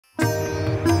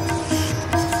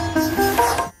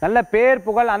நல்ல பேர்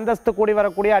புகழ் அந்தஸ்து கூடி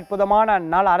வரக்கூடிய அற்புதமான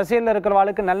நாள். அரசியலில்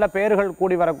இருக்கிறவாளுக்கு நல்ல பேர்கள்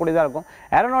கூடி வரக்கூடியதாக இருக்கும்.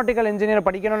 ஏரோநாட்டிக்கல் இன்ஜினியர்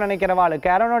படிக்கணும்னு நினைக்கிறவாளுக்கு,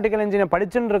 ஏரோநாட்டிக்கல் இன்ஜினியர்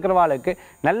படிச்சுன்னு இருக்கிறவாளுக்கு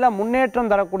நல்ல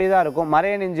முன்னேற்றம் தரக்கூடியதாக இருக்கும்.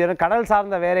 மரைன் இன்ஜினியர், கடல்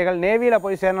சார்ந்த வேலைகள், நேவியில்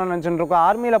போய் சேரணும்னு நினச்சிட்டு இருக்கோம்,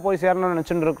 ஆர்மியில் போய் சேரணும்னு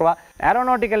நினச்சிட்டு இருக்கிறவா,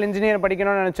 ஏரோநாட்டிக்கல் இன்ஜினியர்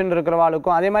படிக்கணும்னு நினச்சிட்டு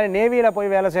இருக்கிறவாளுக்கும், அதே மாதிரி நேவியில்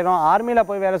போய் வேலை செய்யணும், ஆர்மியில்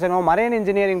போய் வேலை செய்யணும், மரைன்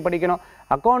இன்ஜினியரிங் படிக்கணும்,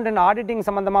 அக்கௌண்டன்ட் ஆடிட்டிங்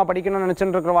சம்மந்தமாக படிக்கணும்னு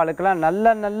நினச்சிட்டு இருக்கிறவாளுக்கெல்லாம்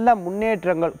நல்ல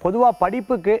முன்னேற்றங்கள் பொதுவாக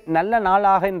படிப்புக்கு நல்ல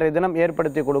நாளாக இன்றைய தினம்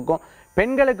ஏற்படுத்தி கொடுக்கும்.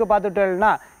 பெண்களுக்கு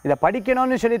பார்த்துட்டோம்னா இதை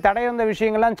படிக்கணும்னு சொல்லி தடையிருந்த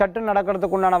விஷயங்கள்லாம் சட்டு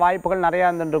நடக்கிறதுக்கு உண்டான வாய்ப்புகள் நிறையா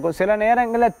இருந்துருக்கும். சில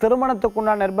நேரங்களில் திருமணத்துக்கு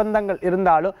உண்டான நிர்பந்தங்கள்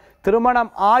இருந்தாலும்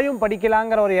திருமணம் ஆயும்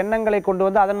படிக்கலாங்கிற ஒரு எண்ணங்களை கொண்டு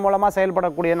வந்து அதன் மூலமாக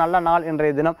செயல்படக்கூடிய நல்ல நாள்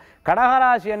இன்றைய தினம்.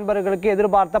 கடகராசி என்பவர்களுக்கு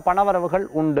எதிர்பார்த்த பணவரவுகள்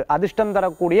உண்டு. அதிர்ஷ்டம்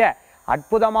தரக்கூடிய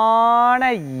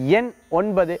அற்புதமான எண்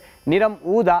 9, நிறம்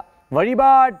ஊதா.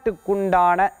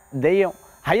 வழிபாட்டுக்குண்டான தெய்வம்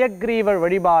ஹயக்ரீவர்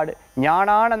வழிபாடு.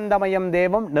 ஞானானந்தமயம்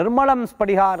தேவம் நிர்மலம்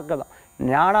ஸ்படிகார்கிருதம்.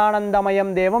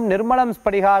 ஞானானந்தமயம் தேவம் நிர்மலம்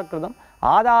ஸ்படிகார்கிருதம்.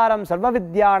 ஆதாரம் சர்வ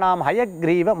வித்யானாம்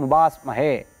ஹயக்ரீவ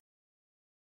முபாஸ்மஹே.